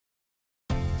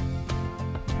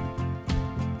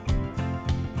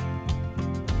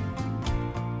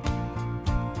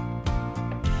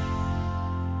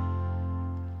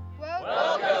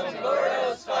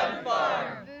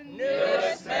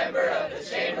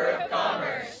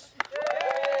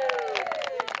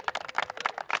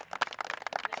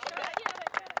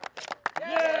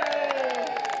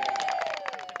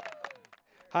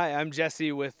I'm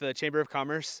Jesse with the Chamber of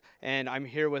Commerce, and I'm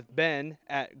here with Ben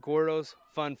at Gordo's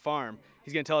Fun Farm.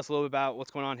 He's going to tell us a little bit about what's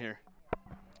going on here.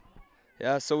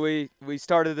 Yeah, so we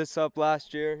started this up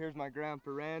last year. Here's my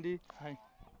grandpa Randy. Hi.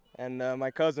 And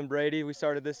my cousin Brady. We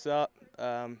started this up,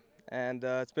 and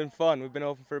it's been fun. We've been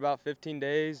open for about 15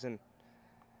 days, and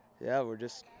yeah, we're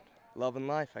just loving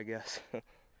life, I guess.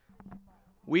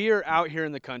 We are out here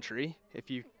in the country.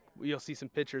 You'll see some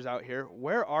pictures out here.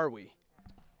 Where are we?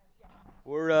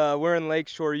 We're in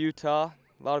Lakeshore, Utah.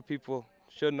 A lot of people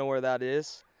should know where that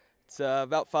is. It's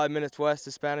about 5 minutes west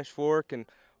of Spanish Fork, and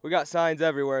we got signs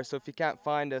everywhere, so if you can't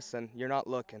find us, then you're not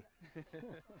looking.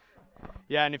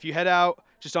 Yeah, and if you head out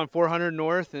just on 400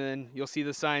 North, and then you'll see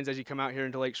the signs as you come out here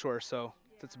into Lakeshore, so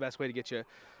that's the best way to get you.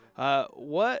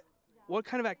 What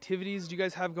kind of activities do you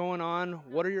guys have going on?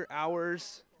 What are your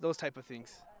hours? Those type of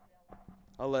things.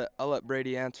 I'll let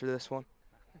Brady answer this one.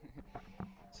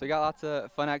 So we got lots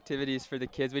of fun activities for the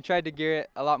kids. We tried to gear it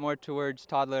a lot more towards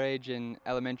toddler age and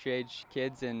elementary age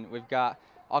kids, and we've got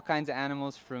all kinds of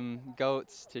animals from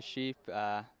goats to sheep,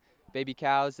 baby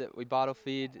cows that we bottle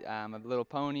feed, a little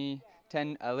pony,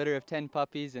 a litter of 10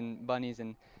 puppies and bunnies,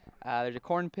 and there's a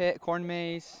corn pit, corn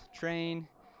maze, train,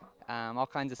 all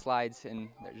kinds of slides, and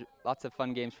there's lots of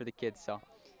fun games for the kids, so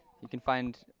you can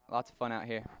find lots of fun out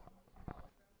here.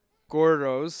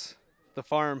 Gordo's, the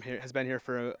farm here, has been here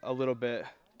for a little bit.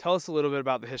 Tell us a little bit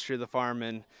about the history of the farm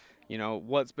and,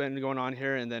 what's been going on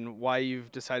here, and then why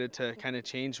you've decided to kind of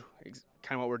change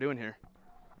kind of what we're doing here.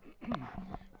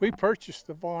 We purchased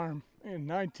the farm in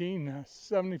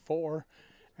 1974,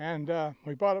 and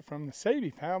we bought it from the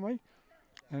Sadie family.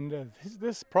 And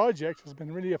this project has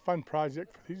been really a fun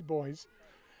project for these boys.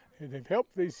 They've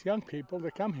helped these young people to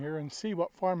come here and see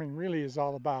what farming really is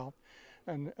all about,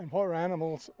 and what are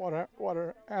animals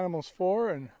for,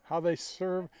 and how they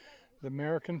serve the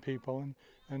American people.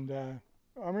 And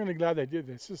I'm really glad they did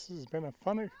this. This has been a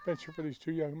fun adventure for these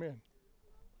two young men.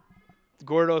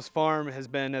 Gordo's farm has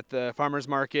been at the farmers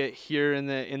market here in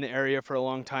the area for a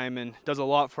long time and does a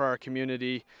lot for our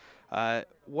community.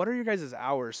 What are your guys'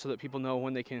 hours so that people know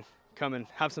when they can come and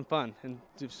have some fun and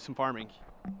do some farming?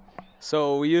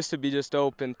 So we used to be just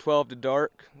open 12 to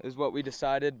dark is what we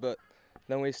decided, but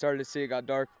then we started to see it got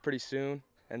dark pretty soon,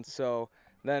 and so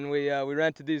then we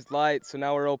rented these lights, so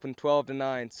now we're open 12 to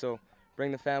 9. So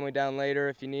bring the family down later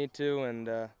if you need to,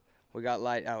 and we got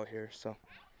light out here. So.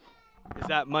 Is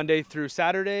that Monday through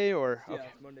Saturday, or? Yeah, okay.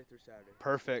 it's Monday through Saturday.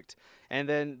 Perfect. And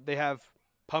then they have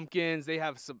pumpkins, they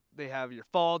have your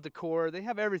fall decor, they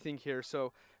have everything here.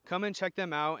 So come and check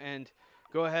them out and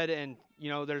go ahead and,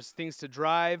 there's things to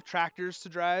drive, tractors to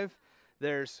drive.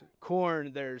 There's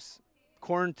corn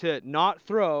to not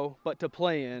throw, but to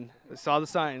play in. I saw the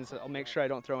signs. I'll make sure I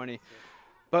don't throw any.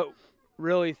 But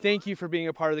really, thank you for being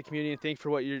a part of the community, and thank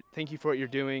you for what you're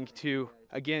doing to,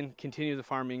 again, continue the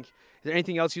farming. Is there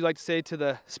anything else you'd like to say to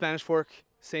the Spanish Fork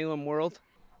Salem world?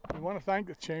 We want to thank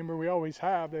the Chamber. We always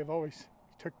have. They've always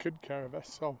took good care of us.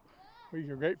 So we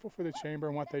are grateful for the Chamber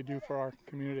and what they do for our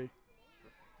community.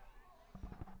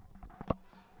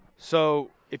 So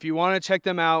if you want to check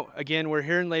them out, again, we're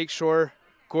here in Lakeshore,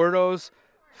 Gordo's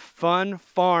Fun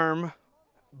Farm,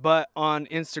 but on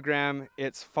Instagram,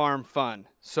 it's Farm Fun.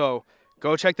 So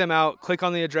go check them out, click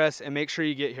on the address, and make sure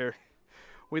you get here.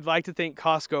 We'd like to thank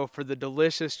Costco for the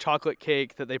delicious chocolate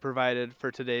cake that they provided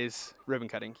for today's ribbon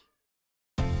cutting.